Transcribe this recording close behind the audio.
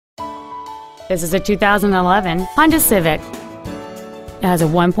This is a 2011 Honda Civic. It has a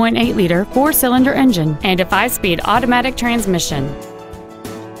 1.8-liter four-cylinder engine and a 5-speed automatic transmission.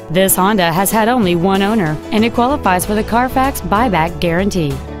 This Honda has had only one owner, and it qualifies for the Carfax buyback guarantee.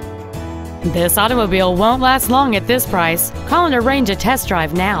 This automobile won't last long at this price. Call and arrange a test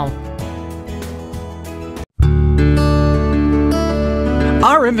drive now.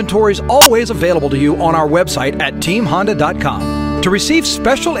 Our inventory is always available to you on our website at teamhonda.com. To receive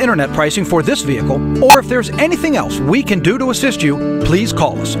special internet pricing for this vehicle, or if there's anything else we can do to assist you, please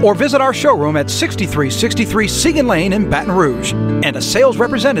call us or visit our showroom at 6363 Siegen Lane in Baton Rouge, and a sales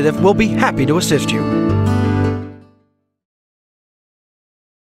representative will be happy to assist you.